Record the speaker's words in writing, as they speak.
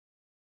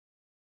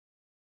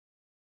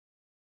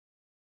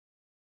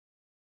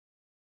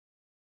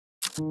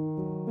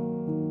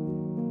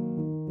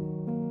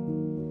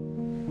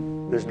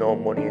There's no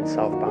money in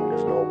South Bank,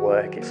 there's no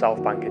work.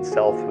 South Bank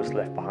itself was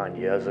left behind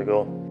years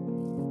ago.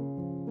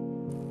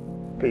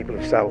 People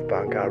of South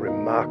Bank are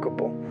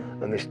remarkable,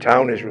 and this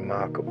town is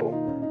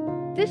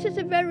remarkable. This is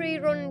a very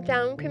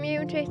run-down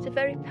community, it's a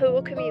very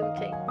poor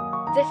community.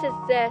 This is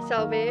their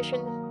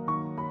salvation.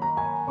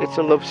 It's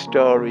a love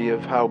story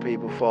of how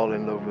people fall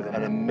in love with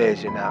an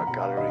amazing art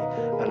gallery,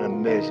 an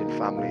amazing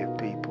family of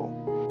people.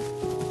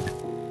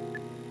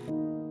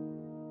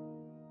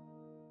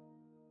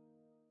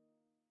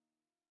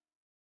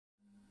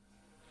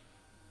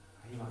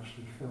 Are you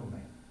actually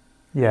filming?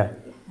 Yeah.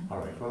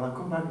 Alright, well I'll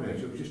come back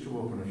later just to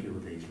open a few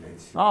of these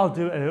lids. I'll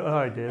do it.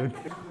 Alright, dude.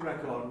 Just for the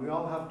record, we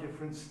all have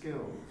different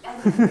skills.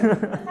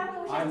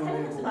 I'm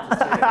unable to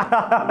take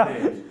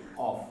the lid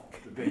off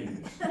the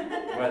beams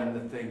when the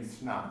thing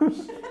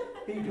snaps.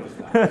 He does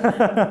that.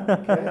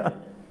 Okay?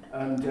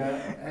 And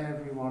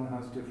everyone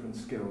has different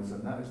skills,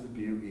 and that is the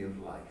beauty of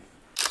life.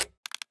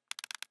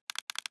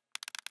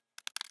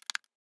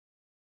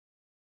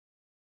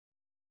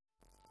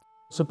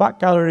 Sabaat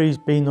Gallery's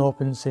been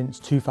open since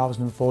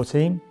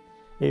 2014.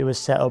 It was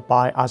set up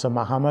by Azza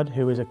Mohammed,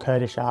 who is a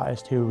Kurdish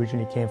artist who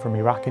originally came from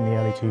Iraq in the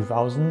early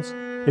 2000s.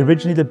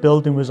 Originally the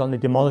building was on the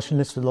demolition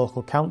list of the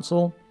local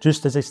council.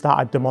 Just as they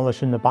started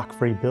demolishing the back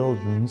three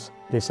buildings,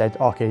 they said,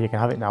 okay, you can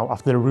have it now.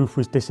 After the roof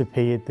was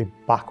disappeared, the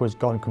back was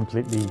gone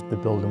completely, the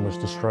building was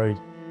destroyed.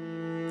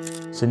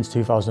 Since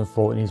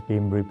 2014 he's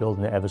been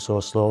rebuilding it ever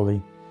so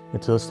slowly,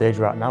 until the stage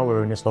we're at now.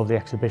 We're in this lovely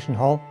exhibition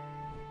hall.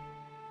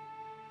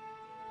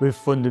 With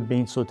funding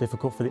being so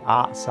difficult for the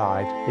art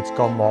side, it's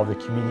gone more of the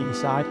community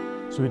side.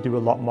 So we do a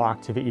lot more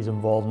activities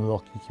involving the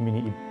local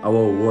community.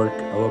 Our work,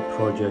 our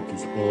project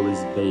is always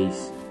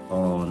based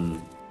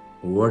on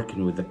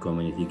working with the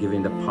community,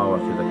 giving the power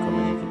to the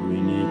community.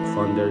 We need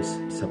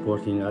funders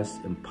supporting us,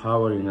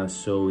 empowering us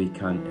so we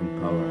can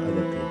empower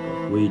other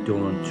people. We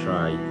don't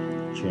try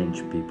to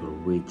change people,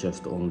 we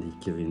just only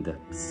giving the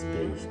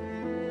space.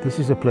 This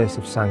is a place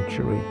of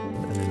sanctuary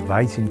and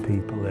inviting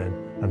people in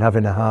and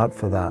having a heart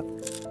for that.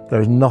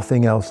 There is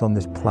nothing else on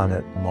this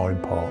planet more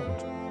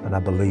important, and I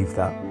believe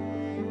that.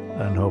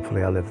 And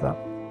hopefully I live that.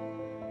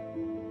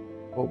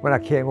 But when I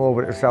came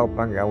over to South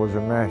Bank, I was a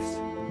mess.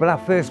 When I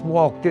first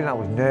walked in, I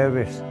was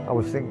nervous. I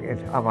was thinking,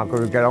 am I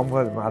going to get on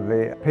with him? Are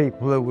the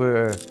people who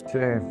were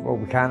saying, well,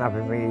 we can't have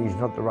him here, he's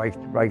not the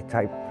right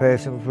type of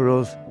person for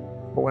us.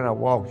 But when I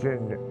walked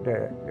in,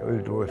 they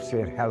were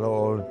saying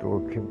hello, they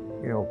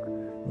were,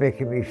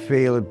 making me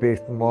feel a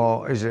bit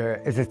more as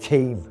a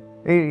team.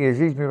 Here he is,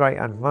 he's my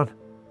right-hand man.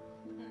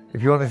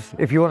 If you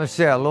want to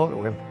say hello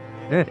to him.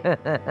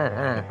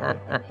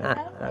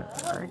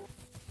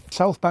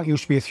 South Bank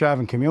used to be a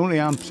thriving community.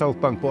 I'm South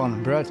Bank born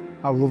and bred.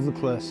 I love the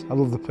place, I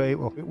love the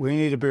people. We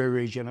need a bit of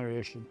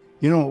regeneration.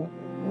 You know,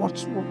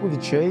 what we've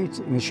achieved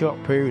in a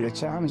short period of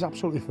time is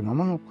absolutely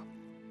phenomenal.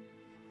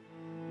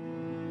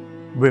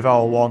 With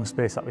our warm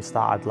space that we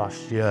started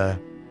last year,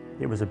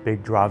 it was a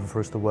big driver for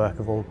us to work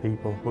with old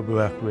people. We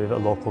worked with a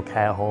local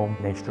care home.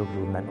 They struggled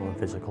with mental and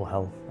physical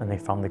health, and they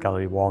found the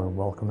gallery warm and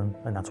welcoming,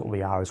 and that's what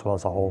we are as well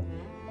as a whole.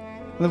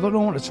 They've got no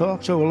one to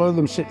talk to. A lot of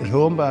them sit at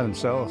home by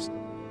themselves,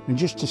 and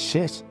just to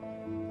sit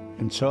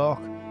and talk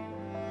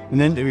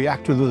and then to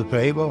react with other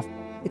people,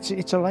 it's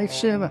a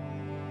lifesaver.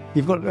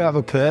 You've got to have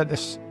a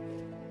purpose,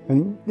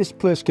 and this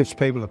place gives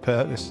people a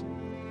purpose.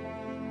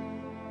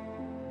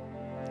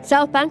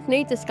 South Bank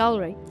needs this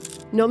gallery,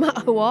 no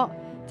matter what.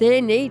 They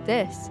need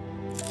this.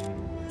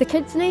 The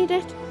kids need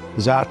it.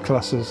 There's art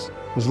classes,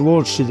 there's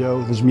loads to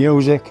do, there's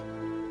music,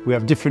 we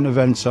have different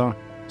events on.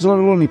 There's a lot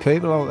of lonely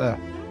people out there.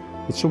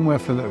 It's somewhere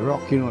for the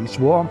rock, and it's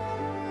warm.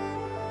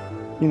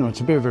 It's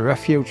a bit of a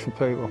refuge for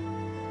people.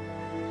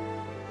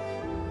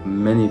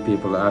 Many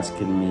people are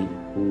asking me,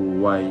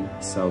 why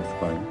South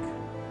Bank?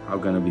 How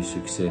gonna be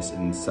success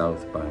in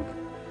South Bank?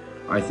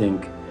 I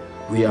think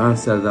we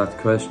answer that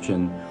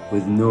question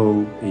with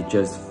no,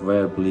 just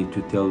verbally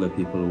to tell the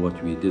people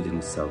what we did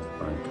in South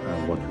Bank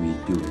and what we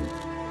do.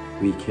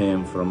 We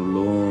came from a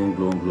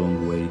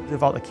long way.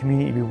 Without the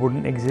community we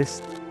wouldn't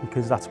exist,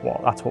 because that's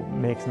what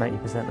makes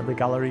 90% of the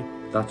gallery.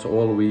 That's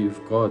all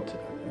we've got,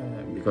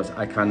 because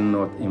I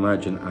cannot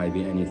imagine I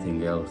be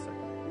anything else.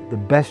 The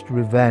best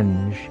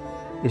revenge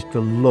is to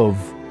love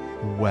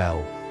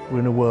well. We're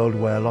in a world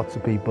where lots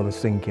of people are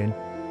sinking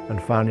and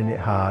finding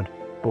it hard,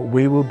 but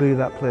we will be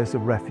that place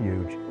of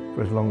refuge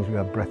for as long as we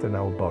have breath in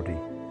our body.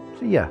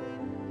 So yeah,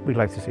 we'd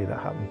like to see that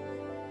happen.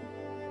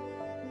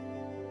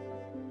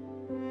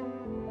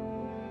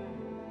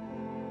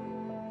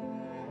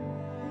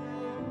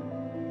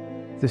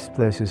 This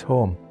place is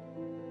home.